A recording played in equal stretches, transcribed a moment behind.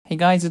Hey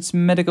guys, it's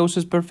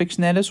Medicosis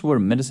Perfectionalis, where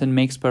medicine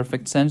makes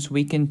perfect sense.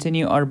 We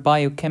continue our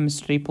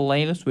biochemistry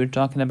playlist. We're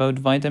talking about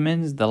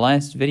vitamins. The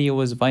last video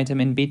was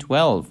vitamin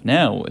B12.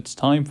 Now it's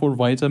time for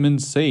vitamin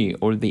C,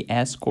 or the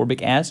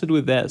ascorbic acid.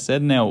 With that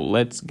said, now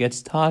let's get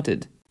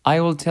started.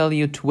 I will tell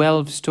you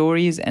 12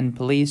 stories and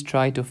please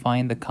try to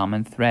find the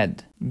common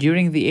thread.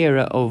 During the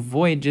era of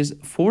voyages,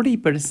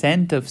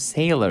 40% of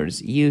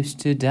sailors used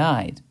to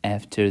die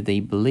after they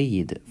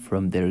bleed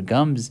from their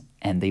gums,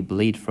 and they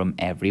bleed from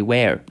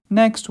everywhere.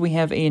 Next, we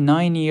have a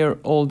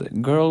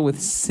 9-year-old girl with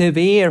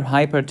severe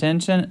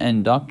hypertension,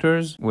 and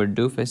doctors were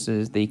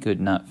doofuses. They could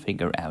not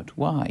figure out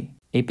why.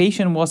 A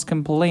patient was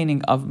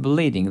complaining of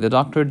bleeding. The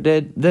doctor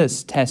did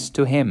this test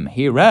to him.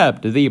 He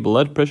wrapped the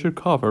blood pressure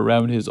cuff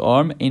around his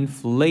arm,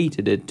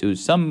 inflated it to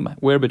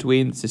somewhere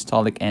between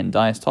systolic and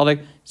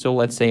diastolic, so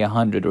let's say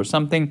 100 or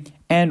something,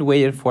 and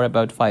waited for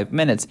about 5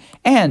 minutes.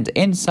 And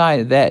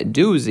inside that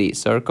doozy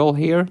circle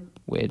here,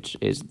 which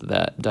is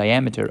the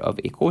diameter of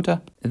a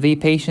quota, the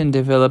patient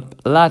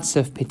developed lots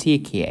of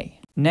petechiae.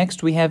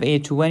 Next, we have a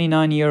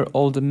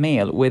 29-year-old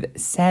male with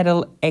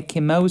saddle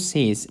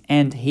ecchymosis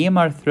and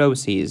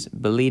hemarthrosis,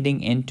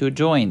 bleeding into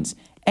joints.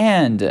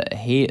 And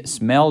he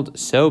smelled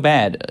so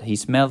bad. He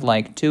smelled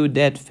like two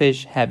dead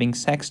fish having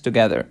sex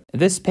together.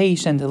 This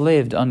patient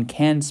lived on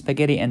canned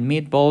spaghetti and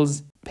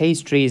meatballs,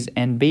 pastries,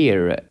 and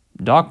beer.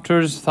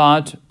 Doctors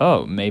thought,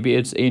 oh, maybe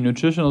it's a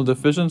nutritional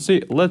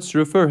deficiency. Let's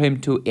refer him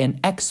to an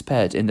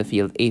expert in the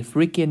field, a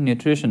freaking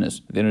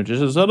nutritionist. The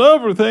nutritionist said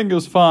everything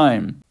is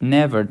fine.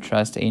 Never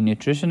trust a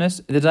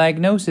nutritionist. The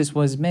diagnosis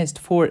was missed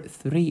for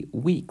 3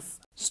 weeks.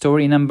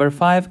 Story number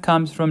 5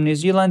 comes from New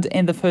Zealand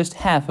in the first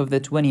half of the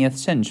 20th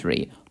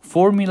century.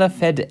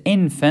 Formula-fed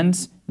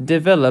infants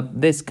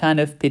developed this kind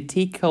of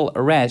petechial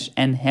rash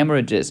and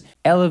hemorrhages,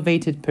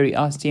 elevated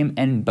periosteum,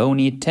 and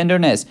bony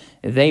tenderness.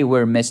 They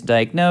were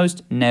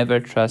misdiagnosed.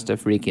 Never trust a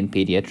freaking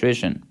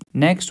pediatrician.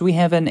 Next, we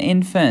have an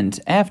infant,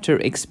 after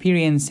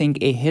experiencing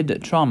a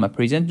head trauma,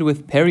 presented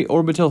with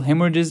periorbital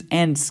hemorrhages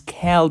and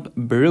scalp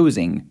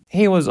bruising.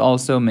 He was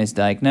also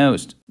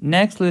misdiagnosed.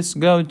 Next, let's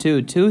go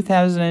to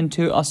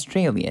 2002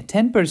 Australia.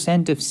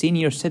 10% of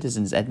senior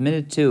citizens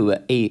admitted to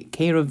a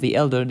care of the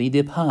elderly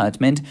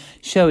department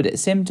showed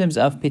symptoms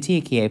of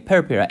petechiae,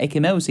 purpura,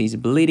 ecchymosis,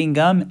 bleeding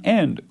gum,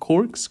 and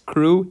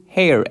corkscrew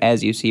hair,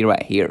 as you see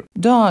right here.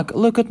 Doc,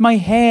 look at my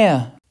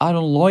hair. I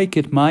don't like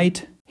it,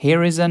 mate.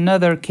 Here is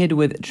another kid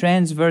with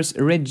transverse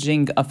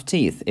ridging of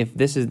teeth. If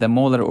this is the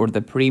molar or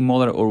the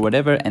premolar or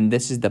whatever, and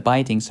this is the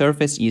biting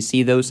surface, you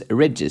see those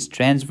ridges,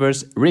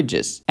 transverse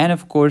ridges. And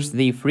of course,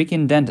 the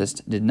freaking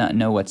dentist did not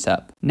know what's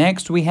up.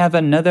 Next, we have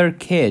another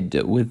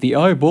kid with the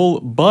eyeball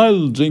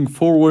bulging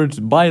forwards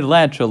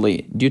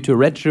bilaterally due to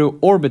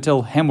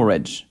retroorbital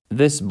hemorrhage.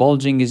 This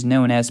bulging is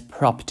known as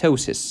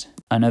proptosis.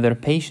 Another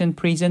patient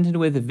presented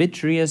with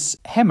vitreous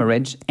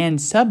hemorrhage and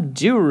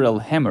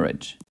subdural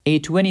hemorrhage. A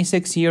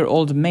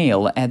 26-year-old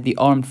male at the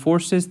Armed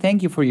Forces,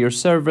 thank you for your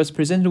service,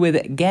 presented with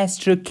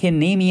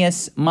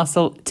gastrocnemius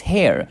muscle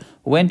tear.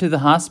 Went to the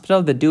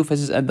hospital. The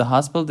doofuses at the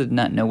hospital did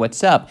not know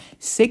what's up.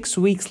 6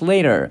 weeks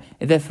later,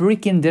 the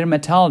freaking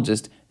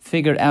dermatologist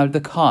figured out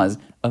the cause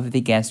of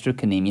the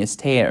gastrocnemius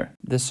tear.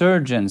 The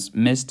surgeons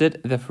missed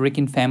it. The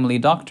freaking family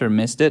doctor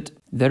missed it.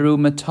 The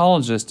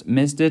rheumatologist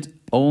missed it.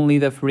 Only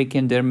the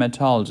freaking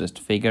dermatologist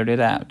figured it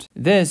out.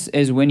 This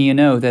is when you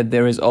know that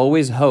there is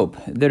always hope.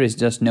 There is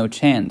just no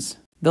chance.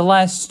 The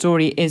last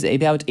story is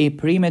about a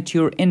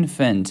premature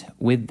infant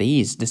with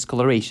these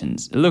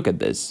discolorations. Look at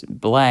this.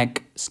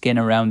 Black skin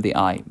around the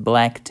eye,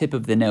 black tip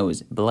of the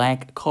nose,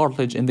 black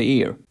cartilage in the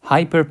ear,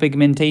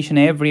 hyperpigmentation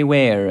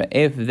everywhere.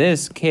 If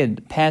this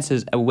kid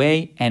passes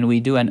away and we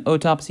do an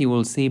autopsy,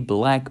 we'll see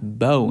black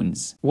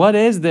bones. What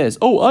is this?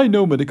 Oh, I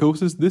know,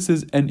 medicosis. This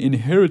is an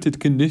inherited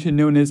condition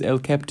known as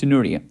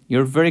alkaptonuria.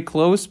 You're very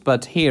close,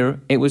 but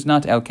here it was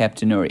not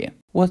alkaptonuria.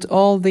 What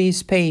all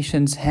these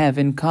patients have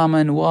in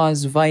common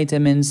was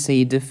vitamin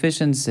C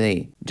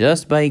deficiency.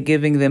 Just by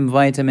giving them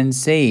vitamin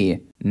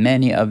C,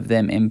 many of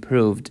them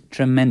improved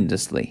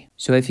tremendously.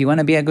 So if you want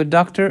to be a good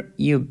doctor,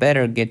 you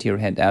better get your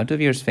head out of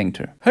your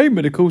sphincter. Hey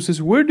medicosis,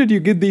 where did you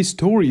get these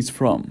stories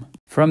from?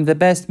 From the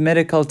best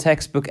medical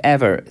textbook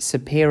ever,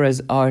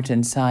 Sapira's Art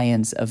and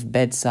Science of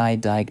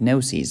Bedside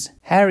Diagnoses.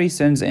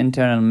 Harrison's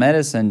Internal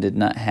Medicine did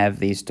not have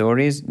these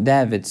stories.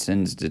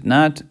 Davidson's did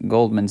not.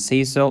 Goldman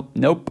Cecil,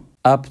 nope.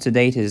 Up to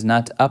date is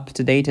not up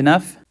to date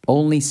enough.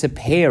 Only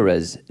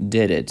Sapira's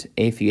did it.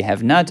 If you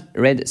have not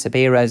read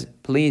Sapira's,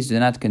 please do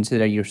not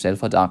consider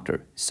yourself a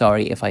doctor.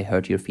 Sorry if I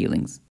hurt your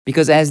feelings.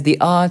 Because as the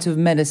art of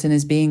medicine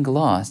is being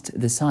lost,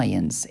 the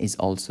science is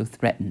also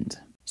threatened.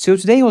 So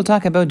today we'll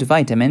talk about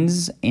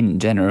vitamins in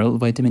general,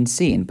 vitamin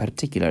C in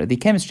particular, the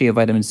chemistry of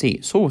vitamin C,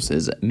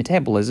 sources,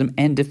 metabolism,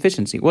 and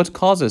deficiency. What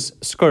causes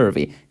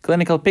scurvy?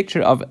 Clinical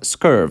picture of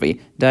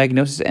scurvy,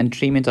 diagnosis and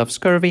treatment of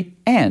scurvy,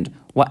 and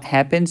what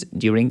happens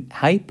during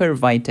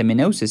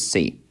hypervitaminosis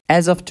C.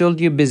 As I've told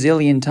you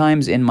bazillion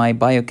times in my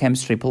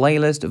biochemistry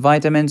playlist,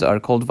 vitamins are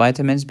called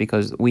vitamins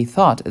because we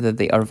thought that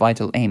they are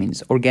vital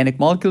amines, organic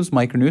molecules,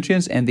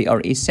 micronutrients, and they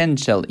are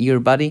essential. Your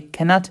body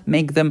cannot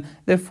make them,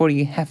 therefore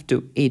you have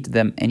to eat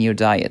them in your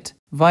diet.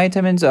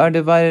 Vitamins are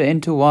divided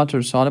into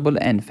water-soluble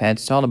and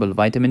fat-soluble.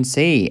 Vitamin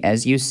C,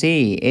 as you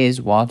see,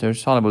 is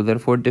water-soluble,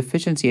 therefore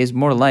deficiency is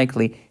more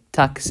likely,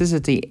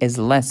 toxicity is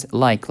less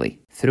likely.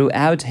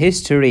 Throughout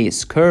history,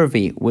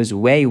 scurvy was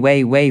way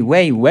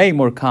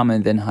more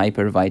common than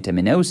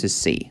hypervitaminosis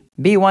C.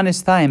 B1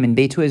 is thiamine,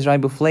 B2 is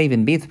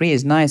riboflavin, B3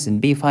 is niacin,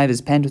 B5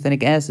 is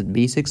pantothenic acid,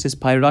 B6 is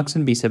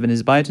pyridoxine, B7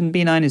 is biotin,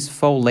 B9 is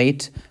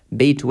folate,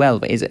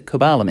 B12 is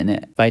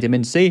cobalamin,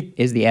 vitamin C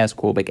is the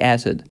ascorbic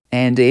acid.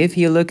 And if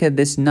you look at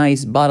this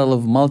nice bottle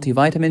of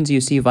multivitamins,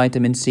 you see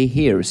vitamin C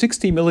here,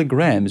 60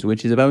 milligrams,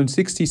 which is about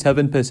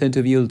 67%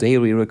 of your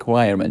daily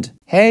requirement.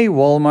 Hey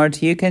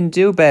Walmart, you can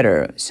do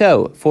better.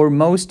 So, for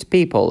most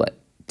people,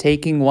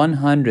 taking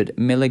 100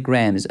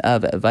 milligrams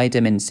of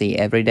vitamin C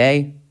every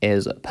day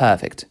is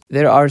perfect.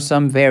 There are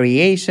some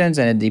variations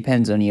and it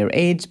depends on your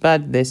age,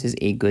 but this is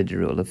a good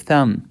rule of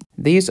thumb.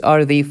 These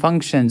are the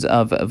functions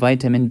of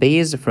vitamin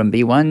B's from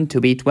B1 to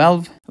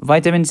B12.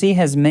 Vitamin C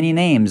has many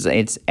names.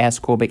 It's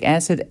ascorbic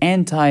acid,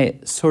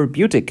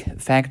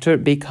 anti-scorbutic factor,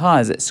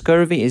 because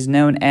scurvy is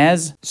known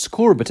as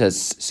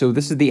scorbutus. So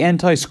this is the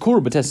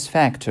anti-scorbutus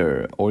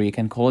factor, or you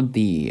can call it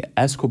the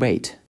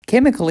ascorbate.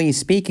 Chemically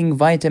speaking,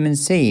 vitamin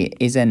C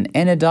is an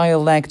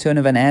enediol lactone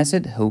of an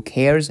acid. Who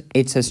cares?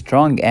 It's a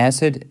strong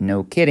acid,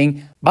 no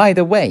kidding. By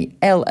the way,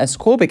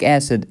 L-ascorbic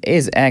acid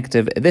is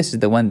active. This is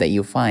the one that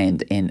you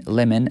find in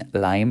lemon,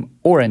 lime,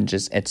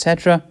 oranges,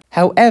 etc.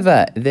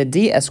 However, the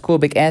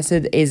D-ascorbic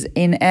acid is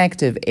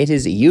inactive. It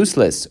is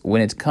useless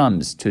when it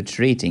comes to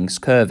treating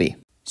scurvy.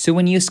 So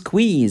when you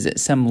squeeze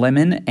some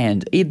lemon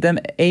and eat them,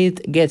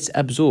 it gets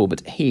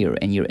absorbed here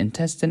in your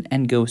intestine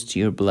and goes to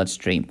your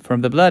bloodstream.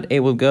 From the blood,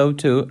 it will go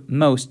to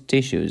most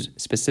tissues,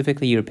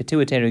 specifically your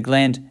pituitary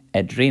gland,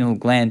 adrenal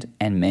gland,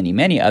 and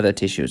many other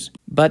tissues.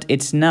 But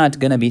it's not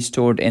gonna be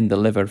stored in the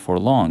liver for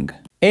long.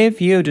 If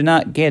you do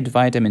not get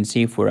vitamin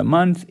C for a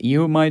month,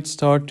 you might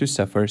start to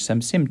suffer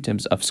some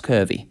symptoms of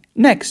scurvy.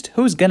 Next,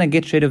 who's gonna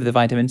get rid of the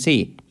vitamin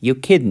C? Your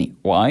kidney.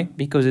 Why?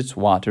 Because it's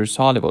water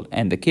soluble,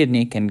 and the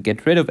kidney can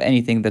get rid of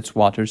anything that's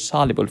water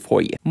soluble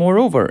for you.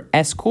 Moreover,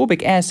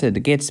 ascorbic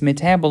acid gets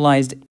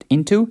metabolized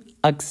into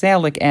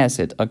oxalic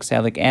acid.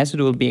 Oxalic acid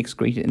will be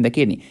excreted in the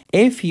kidney.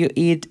 If you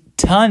eat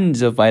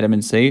tons of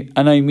vitamin C,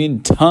 and I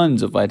mean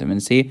tons of vitamin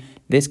C,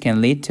 this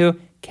can lead to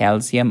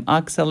calcium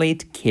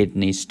oxalate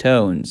kidney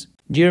stones.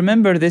 Do you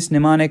remember this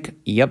mnemonic?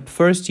 Yup,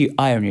 first you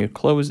iron your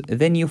clothes,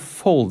 then you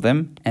fold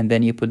them, and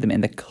then you put them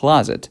in the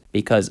closet.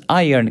 Because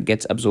iron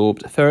gets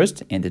absorbed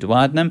first in the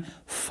duodenum,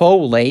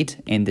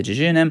 folate in the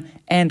jejunum,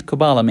 and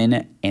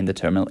cobalamin in the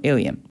terminal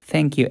ileum.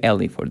 Thank you,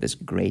 Ellie, for this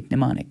great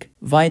mnemonic.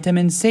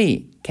 Vitamin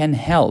C can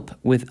help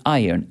with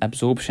iron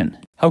absorption.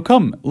 How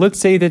come? Let's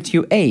say that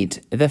you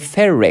ate the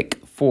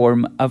ferric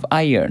form of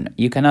iron.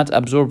 You cannot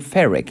absorb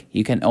ferric.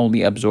 You can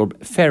only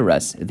absorb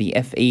ferrous, the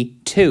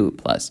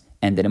Fe2+.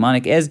 And the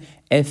mnemonic is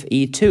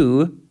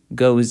Fe2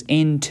 goes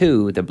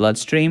into the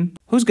bloodstream.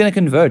 Who's going to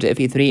convert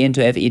Fe3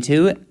 into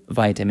Fe2?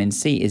 Vitamin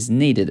C is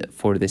needed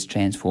for this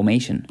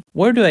transformation.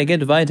 Where do I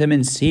get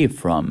vitamin C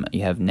from?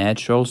 You have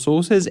natural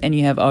sources and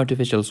you have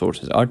artificial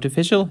sources.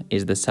 Artificial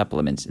is the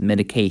supplements,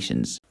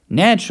 medications.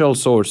 Natural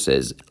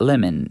sources,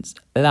 lemons,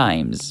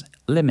 limes,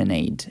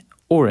 lemonade,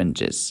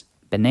 oranges,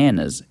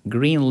 bananas,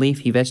 green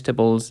leafy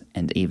vegetables,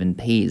 and even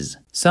peas.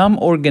 Some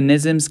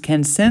organisms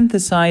can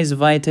synthesize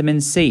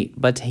vitamin C,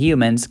 but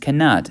humans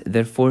cannot.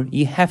 Therefore,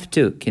 you have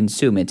to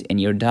consume it in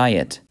your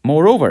diet.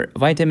 Moreover,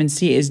 vitamin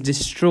C is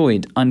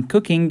destroyed on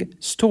cooking,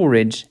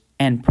 storage,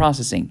 and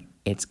processing.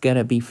 It's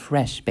gotta be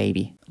fresh,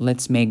 baby.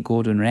 Let's make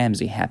Gordon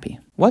Ramsay happy.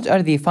 What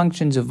are the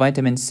functions of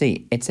vitamin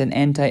C? It's an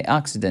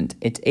antioxidant.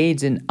 It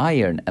aids in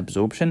iron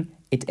absorption.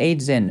 It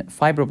aids in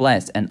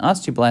fibroblast and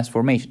osteoblast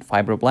formation.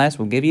 Fibroblast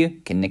will give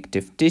you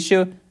connective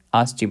tissue.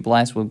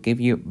 Osteoblast will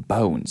give you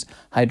bones.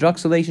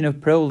 Hydroxylation of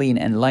proline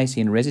and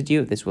lysine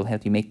residue. This will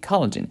help you make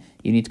collagen.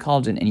 You need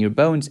collagen in your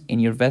bones, in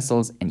your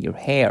vessels, and your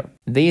hair.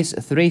 These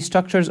three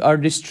structures are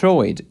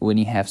destroyed when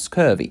you have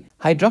scurvy.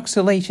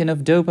 Hydroxylation of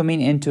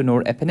dopamine into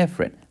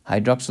norepinephrine.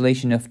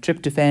 Hydroxylation of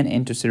tryptophan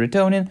into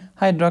serotonin.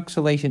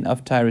 Hydroxylation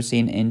of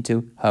tyrosine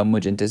into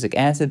homogentisic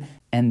acid.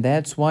 And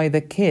that's why the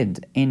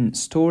kid in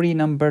story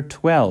number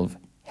 12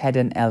 had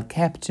an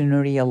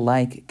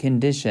alkaptonuria-like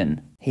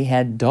condition. He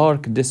had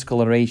dark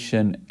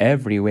discoloration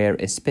everywhere,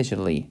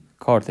 especially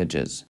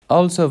cartilages.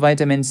 Also,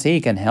 vitamin C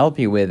can help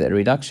you with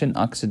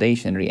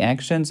reduction-oxidation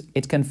reactions.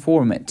 It can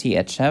form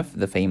THF,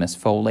 the famous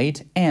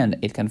folate, and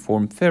it can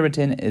form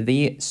ferritin,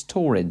 the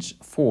storage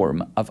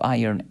form of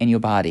iron in your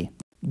body.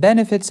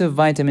 Benefits of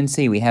vitamin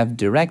C. We have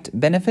direct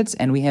benefits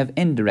and we have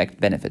indirect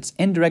benefits.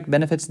 Indirect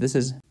benefits, this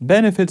is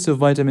benefits of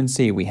vitamin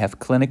C. We have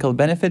clinical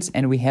benefits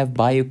and we have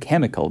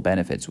biochemical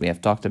benefits. We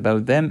have talked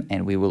about them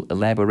and we will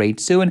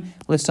elaborate soon.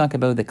 Let's talk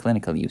about the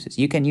clinical uses.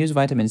 You can use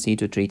vitamin C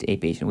to treat a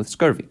patient with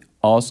scurvy.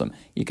 Awesome.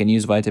 You can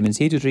use vitamin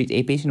C to treat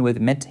a patient with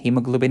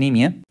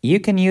methemoglobinemia. You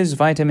can use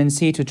vitamin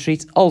C to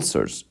treat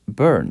ulcers,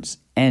 burns,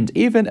 and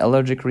even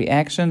allergic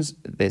reactions.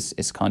 This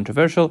is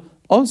controversial.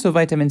 Also,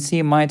 vitamin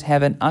C might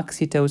have an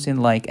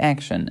oxytocin-like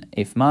action.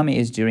 If mommy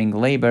is during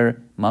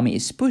labor, mommy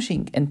is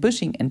pushing and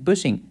pushing and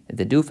pushing.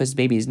 The doofus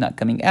baby is not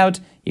coming out.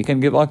 You can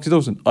give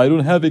oxytocin. I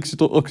don't have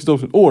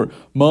oxytocin. Or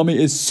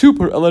mommy is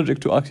super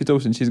allergic to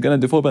oxytocin. She's gonna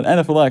develop an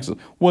anaphylaxis.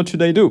 What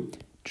should I do?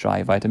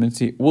 Try vitamin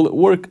C. Will it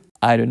work?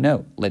 I don't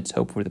know. Let's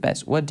hope for the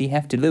best. What do you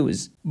have to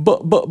lose?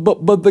 But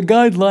the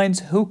guidelines,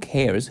 who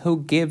cares?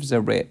 Who gives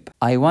a rip?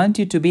 I want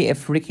you to be a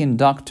freaking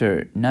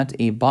doctor, not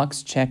a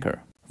box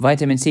checker.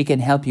 Vitamin C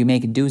can help you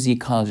make doozy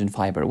collagen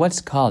fiber.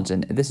 What's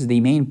collagen? This is the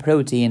main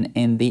protein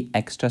in the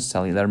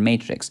extracellular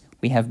matrix.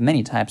 We have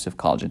many types of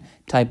collagen.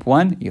 Type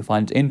 1, you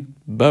find it in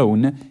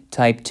bone.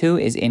 Type 2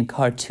 is in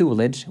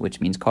cartilage,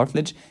 which means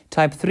cartilage.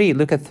 Type 3,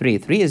 look at 3.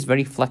 3 is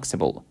very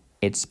flexible.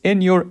 It's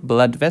in your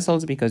blood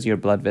vessels because your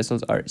blood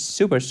vessels are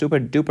super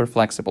duper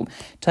flexible.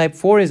 Type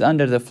 4 is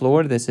under the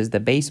floor. This is the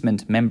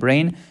basement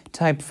membrane.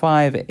 Type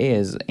 5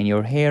 is in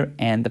your hair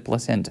and the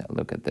placenta.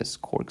 Look at this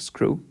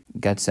corkscrew.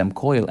 Got some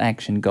coil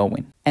action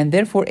going. And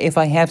therefore, if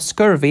I have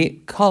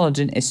scurvy,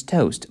 collagen is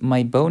toast.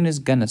 My bone is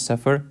gonna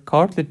suffer.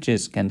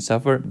 Cartilages can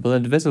suffer.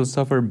 Blood vessels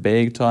suffer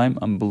big time.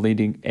 I'm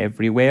bleeding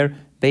everywhere.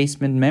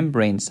 Basement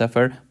membrane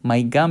suffer.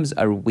 My gums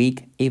are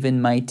weak.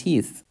 Even my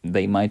teeth,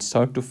 they might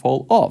start to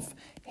fall off.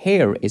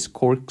 Hair is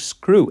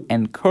corkscrew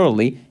and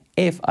curly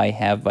if I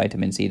have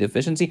vitamin C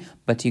deficiency,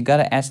 but you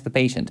gotta ask the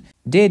patient,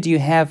 did you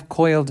have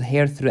coiled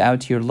hair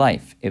throughout your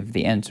life? If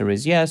the answer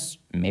is yes,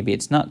 maybe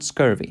it's not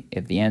scurvy.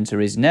 If the answer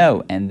is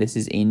no, and this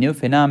is a new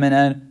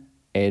phenomenon,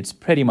 it's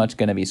pretty much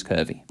gonna be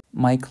scurvy.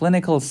 My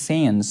clinical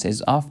sense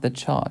is off the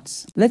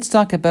charts. Let's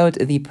talk about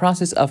the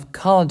process of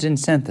collagen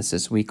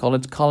synthesis. We call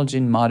it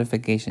collagen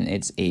modification.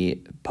 It's a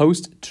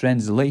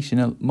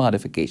post-translational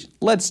modification.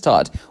 Let's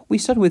start. We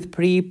start with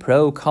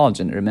pre-pro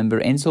collagen.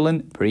 Remember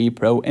insulin,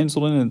 pre-pro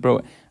insulin, and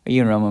pro.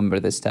 You remember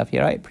this stuff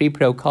here, right?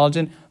 Pre-pro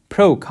collagen,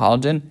 pro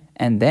collagen,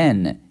 and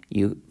then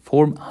you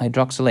form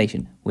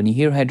hydroxylation. When you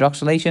hear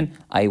hydroxylation,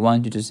 I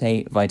want you to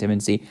say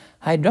vitamin C.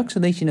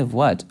 Hydroxylation of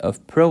what?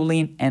 Of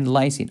proline and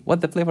lysine.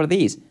 What the flip are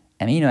these?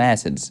 Amino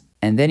acids.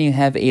 And then you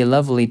have a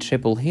lovely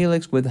triple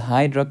helix with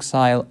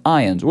hydroxyl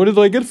ions. Where did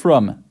I get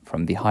from?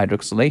 From the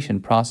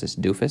hydroxylation process,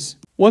 doofus.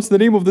 What's the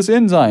name of this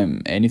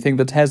enzyme? Anything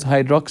that has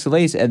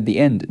hydroxylase at the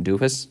end,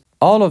 doofus.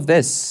 All of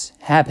this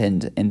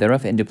happened in the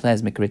rough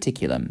endoplasmic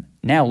reticulum.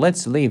 Now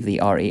let's leave the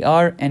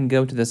RER and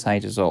go to the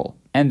cytosol.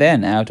 And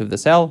then out of the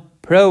cell,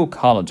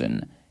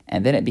 pro-collagen.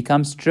 And then it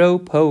becomes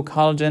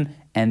tropo-collagen,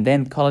 and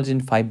then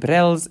collagen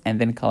fibrils, and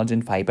then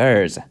collagen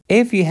fibers.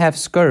 If you have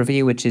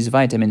scurvy, which is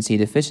vitamin C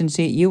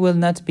deficiency, you will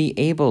not be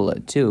able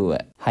to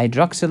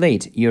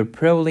hydroxylate your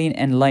proline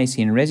and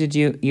lysine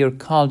residue. Your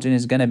collagen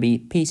is gonna be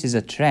pieces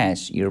of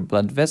trash. Your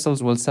blood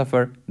vessels will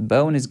suffer,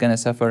 bone is gonna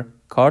suffer,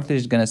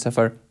 cartilage is gonna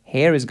suffer,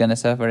 hair is gonna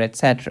suffer,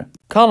 etc.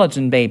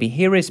 Collagen, baby,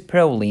 here is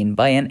proline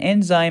by an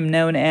enzyme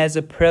known as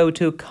a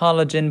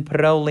proto-collagen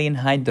proline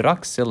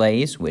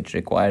hydroxylase, which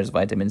requires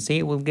vitamin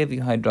C, will give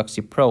you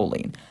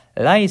hydroxyproline.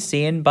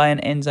 Lysine by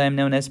an enzyme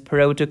known as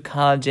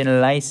proto-collagen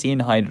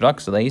lysine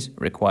hydroxylase,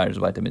 requires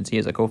vitamin C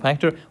as a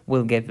cofactor,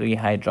 will give you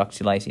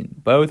hydroxylysine.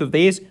 Both of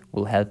these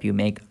will help you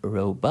make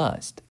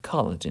robust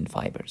collagen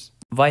fibers.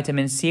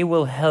 Vitamin C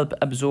will help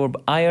absorb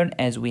iron,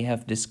 as we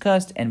have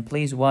discussed, and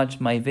please watch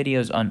my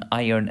videos on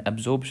iron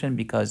absorption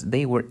because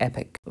they were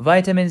epic.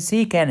 Vitamin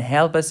C can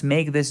help us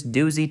make this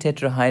doozy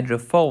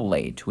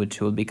tetrahydrofolate,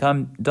 which will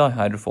become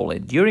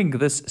dihydrofolate. During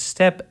this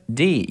step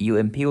D,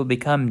 UMP will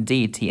become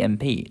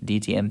DTMP.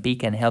 DTMP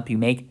can help you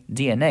make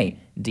DNA.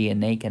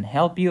 DNA can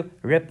help you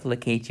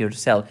replicate your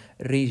cell,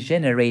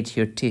 regenerate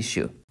your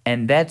tissue.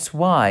 And that's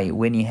why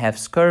when you have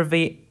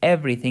scurvy,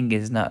 everything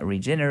is not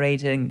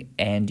regenerating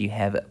and you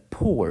have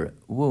poor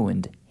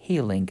wound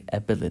healing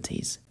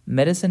abilities.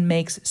 Medicine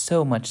makes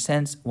so much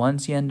sense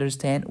once you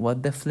understand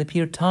what the flip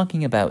you're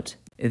talking about.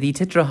 The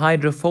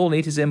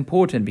tetrahydrofolate is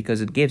important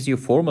because it gives you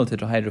formal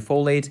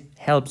tetrahydrofolate,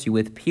 helps you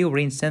with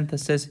purine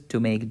synthesis to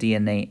make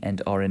DNA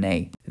and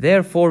RNA.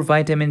 Therefore,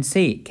 vitamin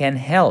C can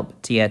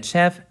help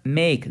THF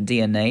make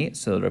DNA,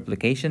 cell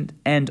replication,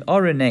 and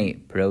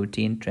RNA,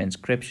 protein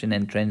transcription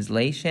and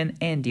translation,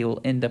 and you'll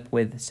end up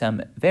with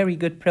some very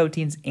good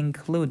proteins,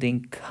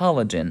 including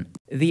collagen.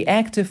 The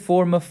active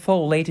form of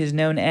folate is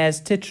known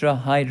as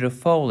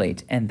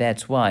tetrahydrofolate, and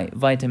that's why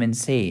vitamin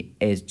C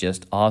is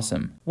just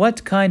awesome.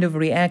 What kind of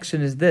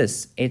reaction is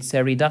this? It's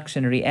a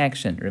reduction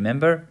reaction.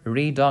 Remember?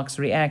 Redox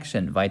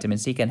reaction. Vitamin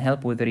C can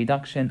help with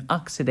reduction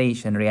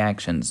oxidation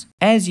reactions.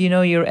 As you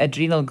know, your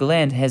adrenal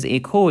gland has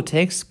a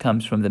cortex,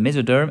 comes from the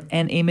mesoderm,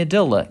 and a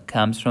medulla,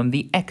 comes from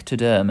the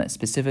ectoderm,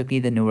 specifically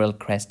the neural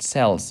crest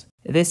cells.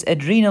 This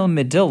adrenal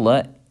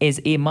medulla is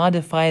a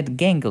modified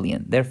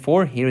ganglion.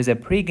 Therefore, here is a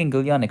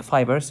preganglionic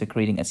fiber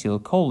secreting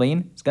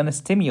acetylcholine. It's going to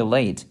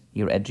stimulate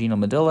your adrenal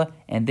medulla,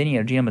 and then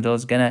your adrenal medulla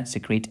is going to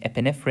secrete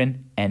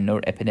epinephrine and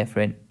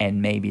norepinephrine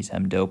and maybe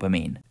some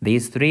dopamine.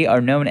 These three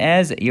are known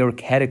as your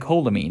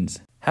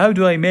catecholamines. How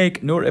do I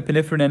make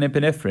norepinephrine and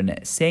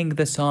epinephrine? Sing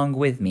the song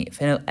with me.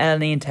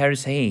 Phenylalanine,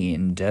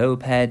 tyrosine,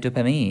 dopa,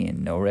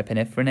 dopamine,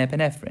 norepinephrine,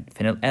 epinephrine.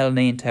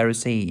 Phenylalanine,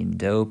 tyrosine,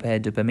 dopa,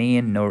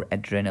 dopamine,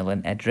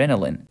 noradrenaline,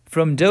 adrenaline.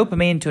 From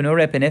dopamine to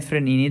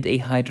norepinephrine, you need a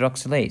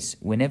hydroxylase.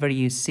 Whenever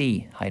you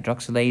see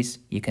hydroxylase,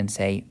 you can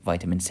say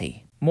vitamin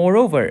C.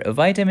 Moreover,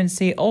 vitamin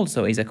C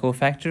also is a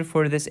cofactor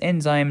for this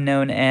enzyme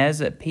known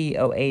as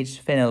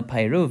POH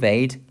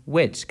phenylpyruvate,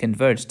 which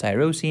converts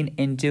tyrosine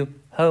into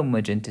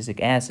homogentic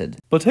acid.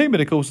 But hey,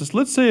 medicosis,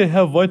 let's say I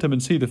have vitamin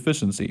C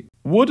deficiency.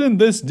 Wouldn't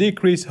this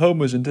decrease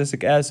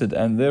homogentic acid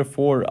and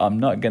therefore I'm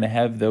not gonna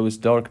have those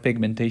dark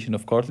pigmentation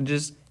of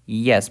cartilages?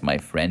 Yes, my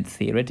friend,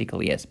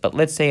 theoretically yes. But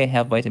let's say I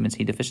have vitamin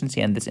C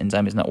deficiency and this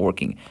enzyme is not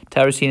working.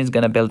 Tyrosine is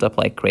gonna build up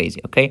like crazy,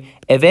 okay?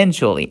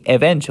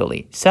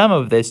 Eventually, some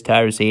of this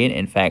tyrosine,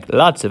 in fact,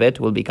 lots of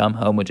it, will become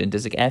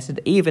homogentic acid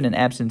even in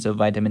absence of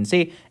vitamin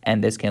C,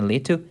 and this can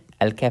lead to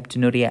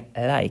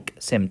alkaptonuria-like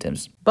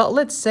symptoms. But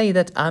let's say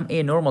that I'm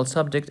a normal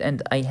subject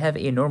and I have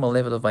a normal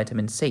level of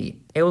vitamin C.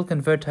 It will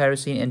convert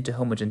tyrosine into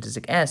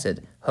homogentic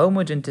acid.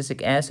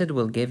 Homogentic acid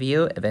will give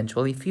you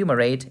eventually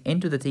fumarate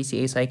into the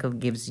TCA cycle,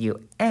 gives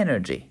you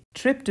energy.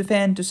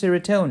 Tryptophan to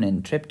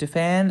serotonin.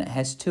 Tryptophan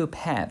has two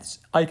paths.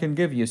 I can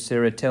give you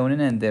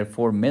serotonin and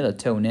therefore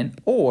melatonin,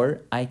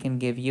 or I can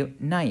give you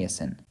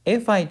niacin.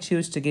 If I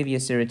choose to give you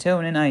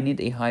serotonin, I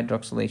need a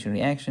hydroxylation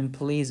reaction.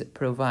 Please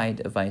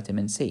provide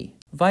vitamin C.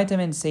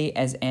 Vitamin C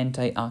as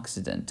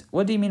antioxidant.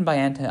 What do you mean by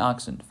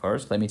antioxidant?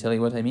 First, let me tell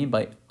you what I mean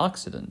by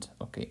oxidant.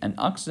 Okay, an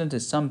oxidant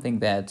is something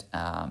that,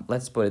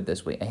 let's put it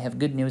this way. I have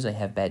good news, I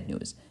have bad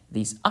news.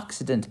 These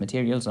oxidant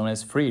materials, known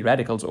as free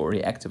radicals or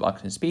reactive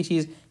oxygen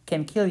species,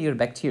 can kill your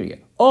bacteria.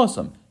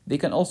 Awesome! They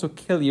can also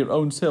kill your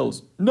own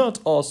cells. Not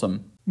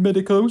awesome.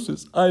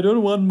 Medicosis, I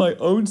don't want my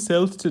own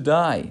cells to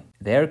die.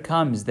 There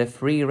comes the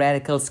free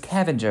radical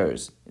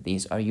scavengers.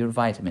 These are your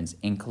vitamins,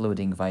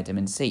 including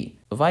vitamin C.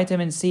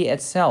 Vitamin C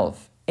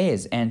itself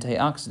is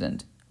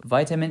antioxidant.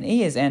 Vitamin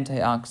E is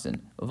antioxidant.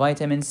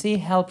 Vitamin C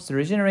helps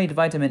regenerate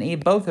vitamin E.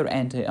 Both are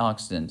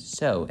antioxidants,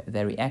 so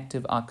the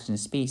reactive oxygen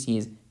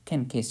species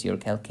can kiss your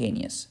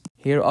calcaneus.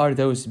 Here are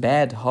those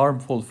bad,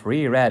 harmful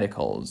free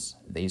radicals.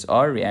 These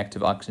are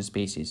reactive oxygen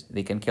species.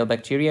 They can kill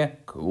bacteria?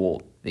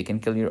 Cool. They can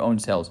kill your own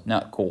cells?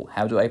 Not cool.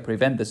 How do I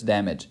prevent this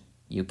damage?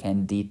 You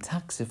can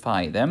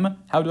detoxify them.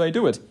 How do I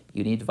do it?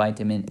 You need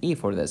vitamin E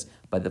for this,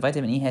 but the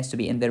vitamin E has to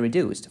be in the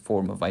reduced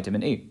form of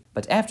vitamin E.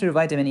 But after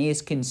vitamin E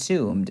is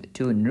consumed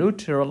to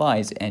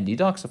neutralize and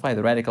detoxify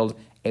the radicals,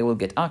 it will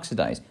get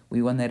oxidized.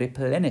 We want to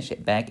replenish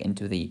it back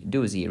into the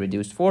doozy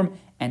reduced form,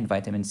 and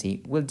vitamin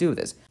C will do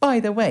this. By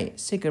the way,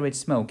 cigarette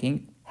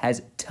smoking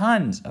has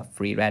tons of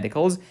free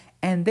radicals,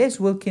 and this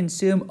will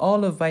consume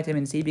all of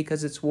vitamin C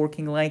because it's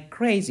working like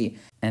crazy.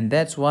 And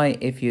that's why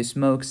if you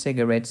smoke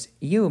cigarettes,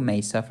 you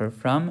may suffer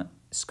from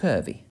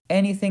scurvy.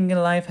 Anything in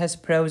life has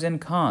pros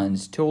and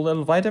cons. Too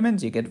little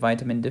vitamins, you get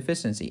vitamin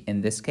deficiency.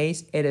 In this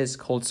case, it is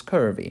called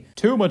scurvy.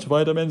 Too much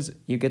vitamins,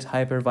 you get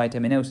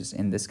hypervitaminosis.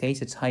 In this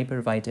case, it's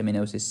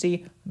hypervitaminosis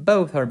C.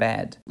 Both are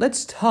bad. Let's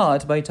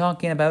start by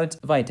talking about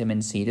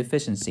vitamin C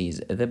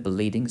deficiencies, the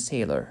bleeding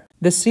sailor.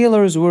 The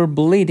sailors were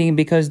bleeding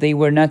because they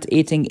were not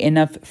eating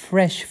enough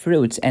fresh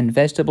fruits and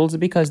vegetables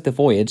because the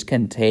voyage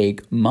can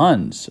take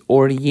months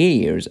or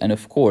years. And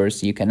of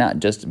course, you cannot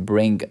just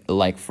bring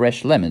like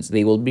fresh lemons.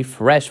 They will be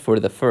fresh for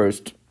the first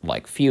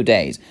like few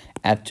days.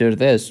 After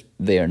this,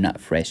 they are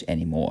not fresh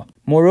anymore.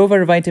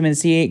 Moreover, vitamin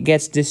C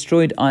gets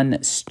destroyed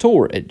on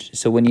storage.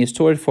 So when you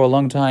store it for a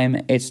long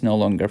time, it's no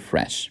longer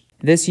fresh.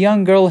 This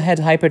young girl had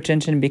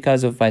hypertension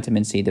because of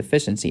vitamin C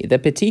deficiency. The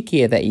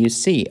petechia that you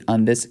see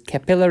on this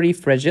capillary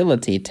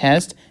fragility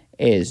test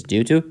is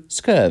due to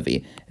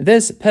scurvy.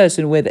 This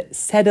person with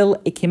saddle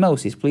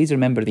ecchymosis, please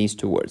remember these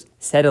two words,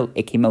 saddle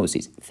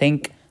ecchymosis,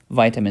 think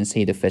vitamin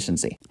C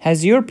deficiency.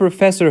 Has your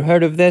professor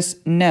heard of this?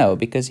 No,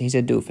 because he's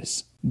a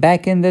doofus.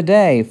 Back in the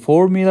day,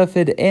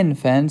 formula-fed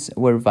infants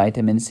were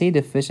vitamin C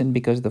deficient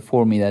because the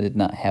formula did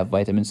not have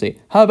vitamin C.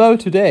 How about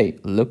today?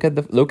 Look at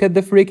the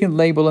freaking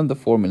label on the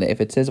formula. If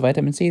it says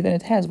vitamin C, then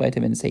it has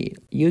vitamin C.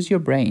 Use your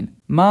brain.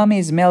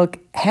 Mommy's milk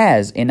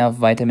has enough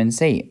vitamin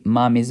C.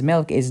 Mommy's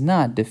milk is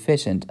not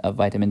deficient of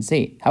vitamin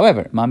C.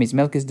 However, mommy's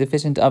milk is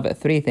deficient of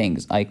three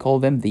things. I call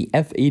them the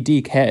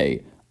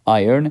FEDK: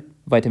 iron,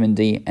 vitamin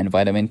D, and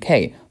vitamin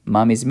K.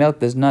 Mommy's milk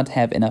does not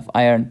have enough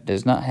iron,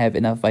 does not have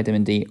enough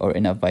vitamin D or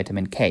enough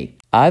vitamin K.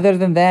 Other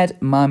than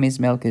that, mommy's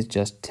milk is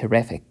just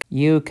terrific.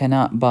 You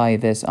cannot buy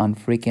this on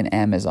freaking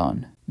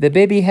Amazon. The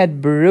baby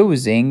had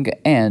bruising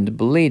and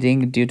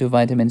bleeding due to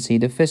vitamin C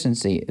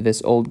deficiency.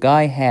 This old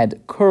guy had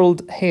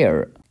curled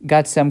hair.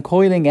 got some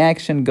coiling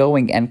action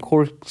going and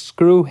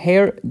corkscrew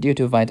hair due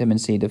to vitamin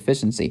C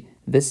deficiency.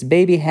 This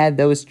baby had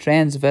those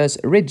transverse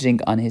ridging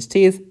on his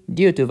teeth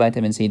due to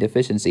vitamin C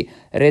deficiency.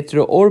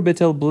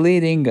 Retroorbital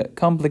bleeding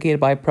complicated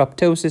by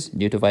proptosis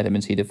due to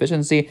vitamin C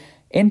deficiency.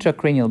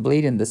 Intracranial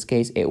bleeding, in this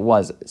case it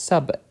was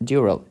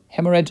subdural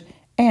hemorrhage,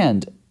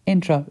 and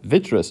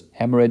intravitreous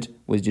hemorrhage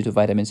was due to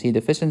vitamin C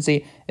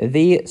deficiency.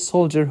 The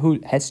soldier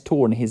who has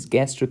torn his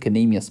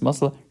gastrocnemius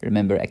muscle,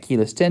 remember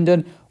Achilles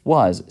tendon,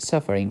 was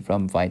suffering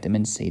from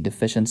vitamin C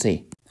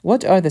deficiency.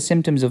 What are the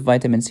symptoms of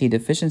vitamin C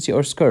deficiency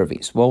or scurvy?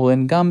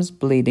 Swollen gums,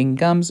 bleeding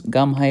gums,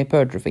 gum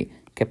hypertrophy,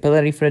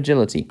 capillary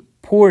fragility,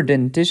 poor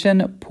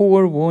dentition,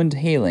 poor wound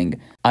healing,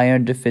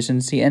 iron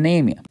deficiency,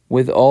 anemia.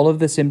 With all of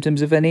the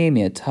symptoms of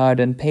anemia, tired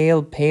and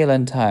pale, pale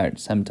and tired.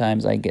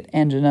 Sometimes I get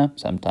angina,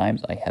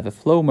 sometimes I have a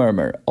flow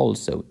murmur,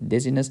 also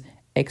dizziness,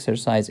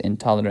 exercise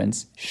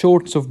intolerance,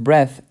 shorts of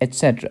breath,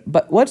 etc.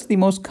 But what's the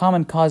most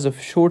common cause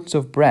of shorts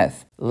of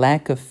breath?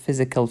 Lack of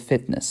physical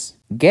fitness.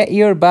 Get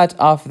your butt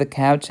off the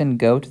couch and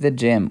go to the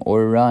gym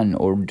or run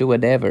or do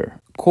whatever.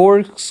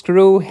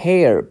 Corkscrew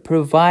hair,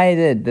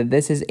 provided that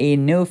this is a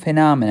new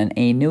phenomenon,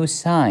 a new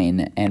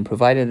sign, and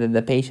provided that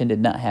the patient did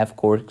not have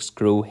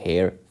corkscrew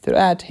hair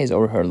throughout his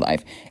or her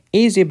life.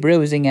 Easy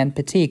bruising and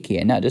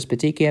petechia, not just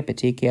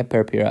petechia,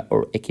 purpura,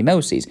 or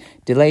ecchymosis.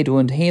 Delayed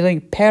wound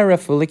healing,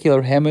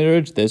 parafollicular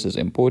hemorrhage, this is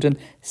important,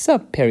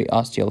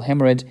 subperiosteal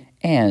hemorrhage,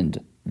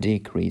 and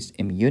decreased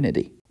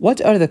immunity. What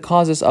are the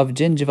causes of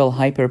gingival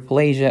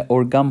hyperplasia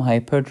or gum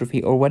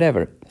hypertrophy or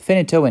whatever?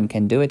 Phenytoin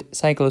can do it,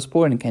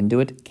 cyclosporin can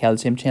do it,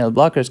 calcium channel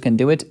blockers can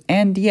do it,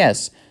 and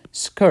yes,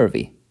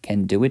 scurvy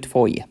can do it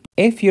for you.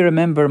 If you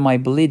remember my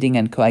bleeding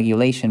and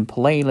coagulation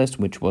playlist,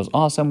 which was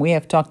awesome, we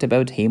have talked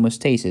about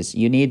hemostasis.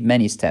 You need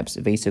many steps: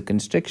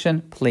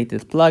 vasoconstriction,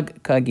 platelet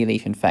plug,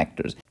 coagulation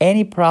factors.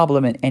 Any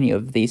problem in any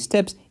of these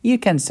steps, you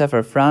can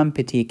suffer from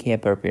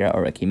petechia, purpura,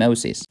 or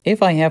ecchymosis.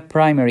 If I have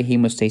primary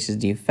hemostasis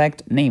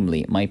defect,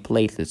 namely my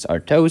platelets are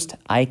toast,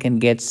 I can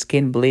get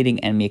skin bleeding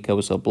and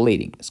mucosal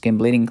bleeding. Skin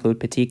bleeding include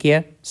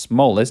petechia,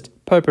 smallest,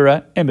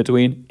 purpura, in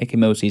between,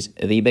 ecchymosis,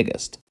 the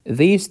biggest.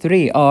 These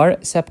three are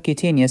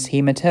subcutaneous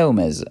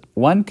hematomas.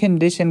 One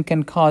condition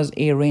can cause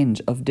a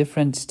range of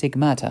different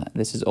stigmata.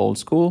 This is old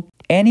school.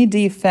 Any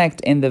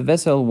defect in the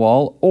vessel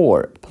wall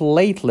or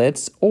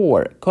platelets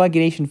or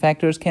coagulation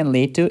factors can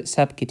lead to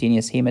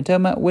subcutaneous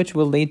hematoma, which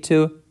will lead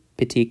to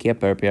petechia,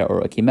 purpura,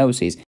 or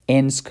ecchymosis.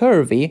 In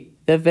scurvy,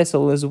 the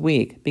vessel is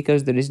weak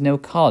because there is no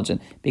collagen,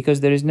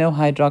 because there is no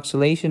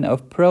hydroxylation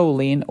of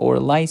proline or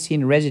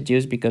lysine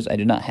residues, because I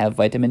do not have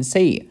vitamin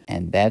C.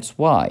 And that's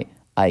why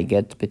I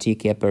get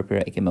petechia,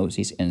 purpura,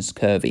 ecchymosis, and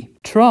scurvy.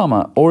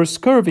 Trauma, or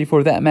scurvy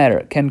for that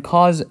matter, can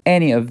cause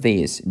any of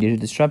these due to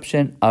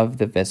disruption of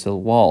the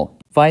vessel wall.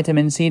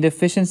 Vitamin C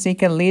deficiency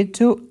can lead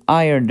to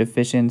iron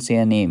deficiency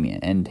anemia,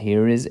 and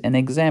here is an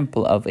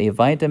example of a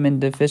vitamin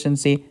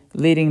deficiency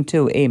leading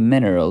to a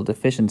mineral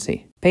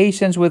deficiency.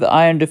 Patients with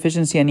iron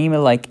deficiency anemia,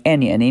 like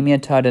any anemia,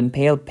 tired and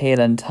pale, pale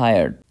and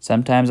tired.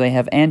 Sometimes I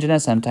have angina,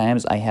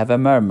 sometimes I have a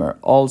murmur.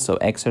 Also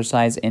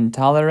exercise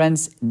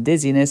intolerance,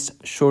 dizziness,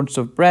 shortness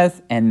of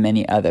breath, and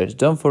many others.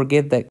 Don't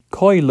forget that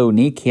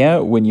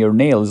koilonychia, when your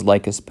nail is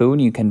like a spoon,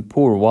 you can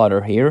pour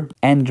water here.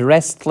 And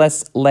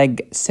restless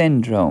leg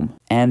syndrome.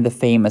 And the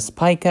famous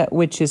pica,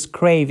 which is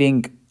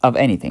craving of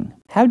anything.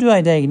 How do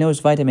I diagnose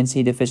vitamin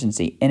C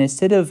deficiency? And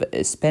instead of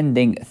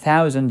spending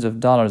thousands of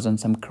dollars on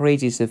some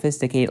crazy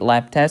sophisticated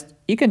lab test,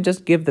 you can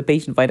just give the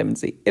patient vitamin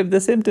C. If the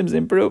symptoms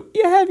improve,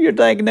 you have your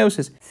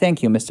diagnosis.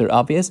 Thank you, Mr.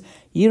 Obvious.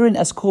 Urine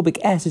ascorbic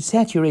acid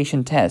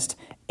saturation test,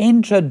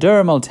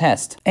 intradermal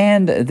test,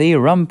 and the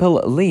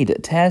Rumpel lead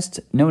test,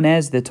 known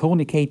as the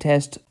tourniquet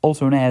test,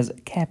 also known as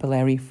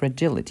capillary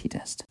fragility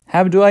test.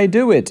 How do I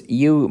do it?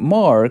 You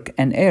mark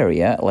an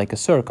area, like a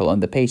circle, on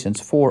the patient's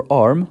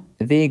forearm,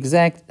 the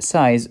exact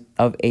size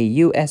of a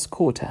US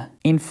quota.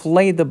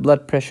 Inflate the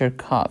blood pressure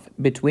cuff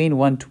between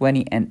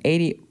 120 and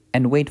 80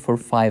 and wait for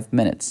 5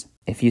 minutes.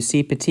 If you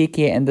see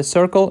petechia in the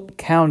circle,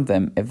 count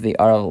them. If they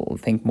are, I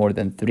think, more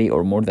than 3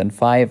 or more than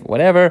 5,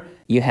 whatever,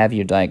 you have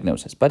your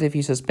diagnosis. But if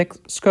you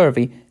suspect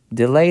scurvy,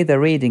 delay the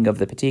reading of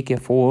the petechia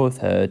for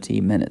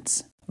 30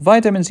 minutes.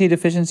 Vitamin C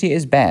deficiency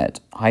is bad.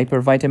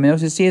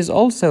 Hypervitaminosis is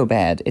also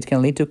bad. It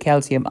can lead to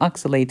calcium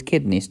oxalate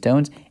kidney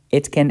stones.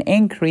 It can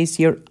increase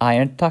your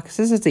iron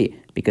toxicity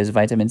because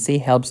vitamin C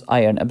helps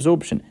iron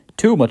absorption.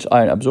 Too much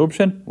iron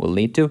absorption will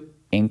lead to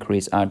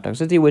increased iron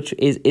toxicity, which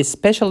is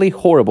especially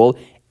horrible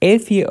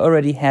if you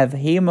already have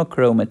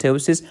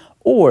hemochromatosis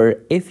or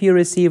if you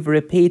receive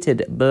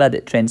repeated blood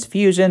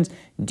transfusions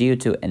due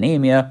to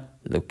anemia,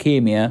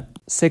 leukemia,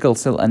 sickle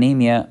cell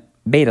anemia,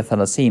 beta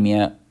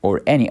thalassemia,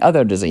 or any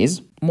other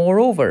disease.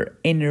 Moreover,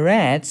 in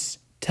rats,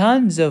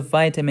 tons of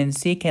vitamin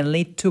C can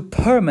lead to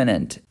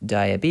permanent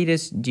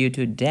diabetes due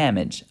to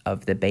damage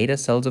of the beta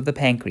cells of the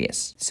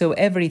pancreas. So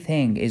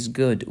everything is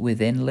good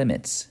within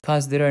limits,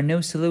 cause there are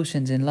no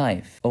solutions in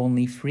life,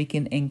 only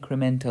freaking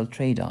incremental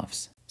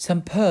trade-offs.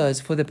 Some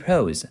pros for the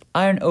pros.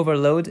 Iron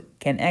overload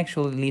can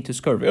actually lead to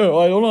scurvy. Oh,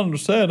 I don't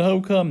understand. How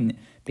come?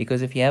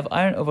 because if you have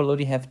iron overload,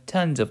 you have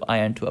tons of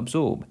iron to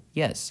absorb.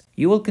 Yes,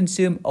 you will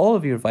consume all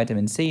of your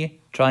vitamin C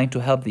trying to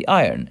help the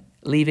iron,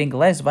 leaving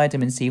less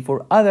vitamin C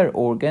for other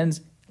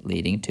organs,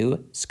 leading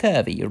to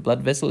scurvy. Your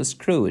blood vessel is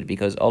screwed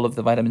because all of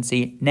the vitamin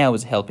C now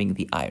is helping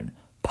the iron.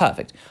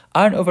 Perfect.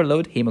 Iron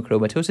overload,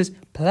 hemochromatosis,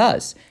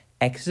 plus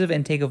excessive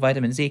intake of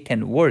vitamin C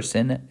can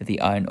worsen the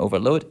iron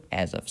overload.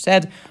 As I've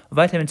said,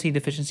 vitamin C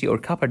deficiency or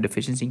copper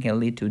deficiency can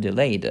lead to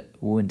delayed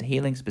wound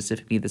healing,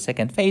 specifically the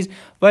second phase.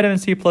 Vitamin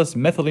C plus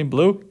methylene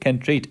blue can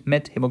treat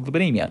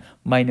methemoglobinemia.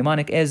 My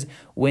mnemonic is,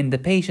 when the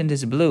patient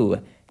is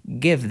blue,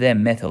 give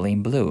them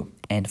methylene blue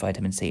and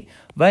vitamin C.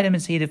 Vitamin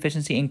C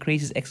deficiency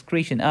increases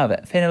excretion of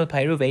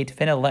phenylpyruvate,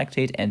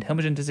 phenylactate, and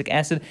homogenesic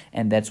acid,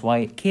 and that's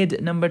why kid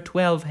number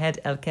 12 had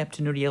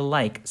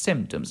alkaptonuria-like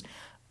symptoms.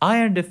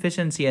 Iron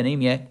deficiency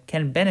anemia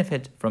can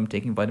benefit from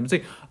taking vitamin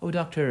C. Oh,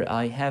 doctor,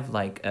 I have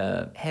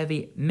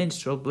heavy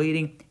menstrual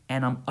bleeding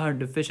and I'm iron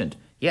deficient.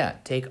 Yeah,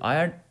 take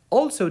iron.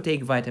 Also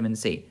take vitamin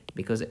C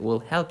because it will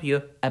help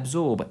you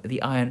absorb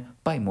the iron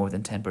by more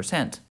than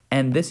 10%.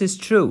 And this is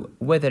true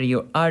whether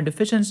you are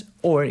deficient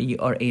or you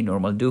are a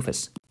normal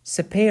doofus.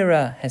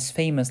 Sapira has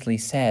famously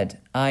said,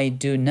 I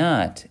do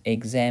not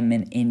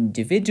examine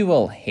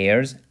individual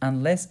hairs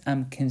unless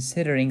I'm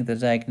considering the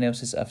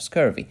diagnosis of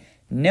scurvy.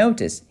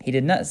 Notice, he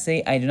did not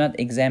say I do not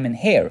examine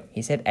hair.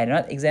 He said I do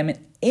not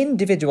examine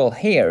individual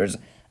hairs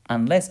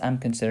unless I'm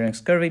considering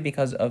scurvy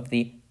because of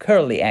the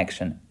curly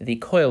action, the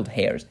coiled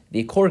hairs,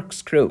 the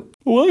corkscrew.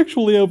 Well,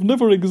 actually, I've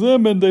never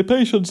examined a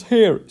patient's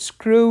hair.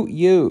 Screw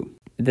you.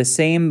 The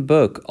same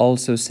book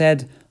also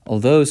said,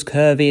 although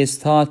scurvy is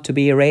thought to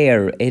be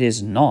rare, it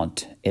is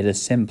not. It is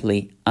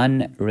simply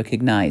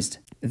unrecognized.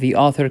 The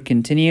author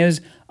continues,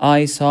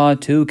 I saw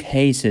 2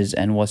 cases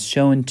and was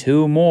shown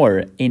 2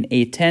 more in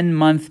a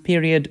 10-month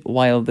period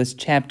while this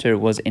chapter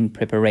was in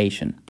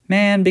preparation.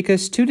 Man,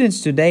 because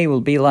students today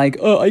will be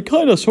like, I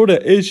kinda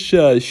sorta-ish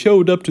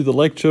showed up to the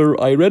lecture,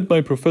 I read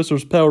my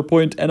professor's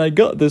PowerPoint, and I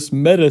got this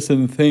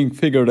medicine thing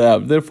figured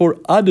out. Therefore,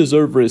 I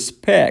deserve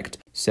respect.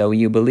 So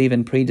you believe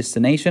in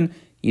predestination?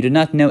 You do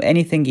not know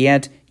anything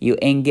yet, you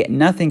ain't get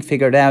nothing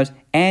figured out,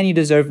 and you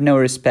deserve no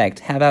respect.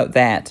 How about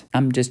that?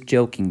 I'm just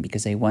joking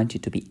because I want you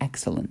to be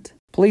excellent.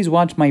 Please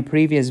watch my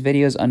previous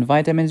videos on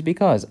vitamins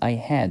because I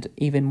had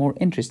even more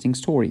interesting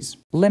stories.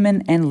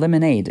 Lemon and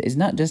lemonade is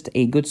not just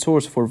a good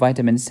source for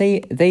vitamin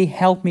C, they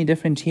help me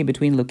differentiate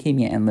between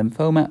leukemia and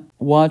lymphoma.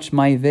 Watch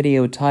my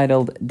video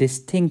titled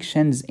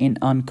Distinctions in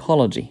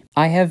Oncology.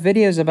 I have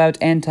videos about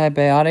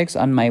antibiotics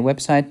on my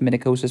website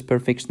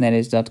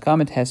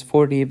medicosisperfectionalis.com. It has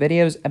 40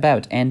 videos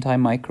about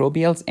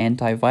antimicrobials,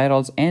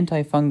 antivirals,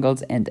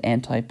 antifungals, and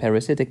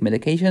antiparasitic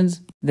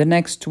medications. The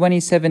next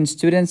 27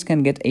 students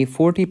can get a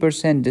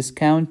 40%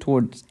 discount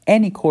towards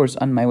any course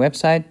on my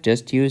website.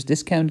 Just use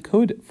discount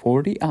code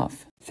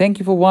 40OFF. Thank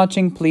you for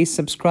watching. Please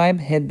subscribe,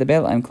 hit the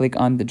bell, and click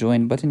on the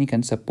join button. You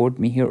can support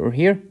me here or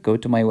here. Go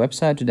to my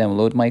website to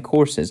download my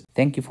courses.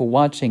 Thank you for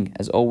watching.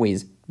 As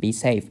always, be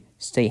safe,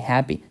 stay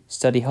happy,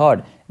 study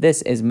hard.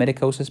 This is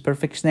Medicosis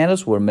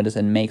Perfectionalis, where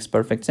medicine makes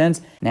perfect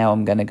sense. Now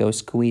I'm gonna go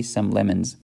squeeze some lemons.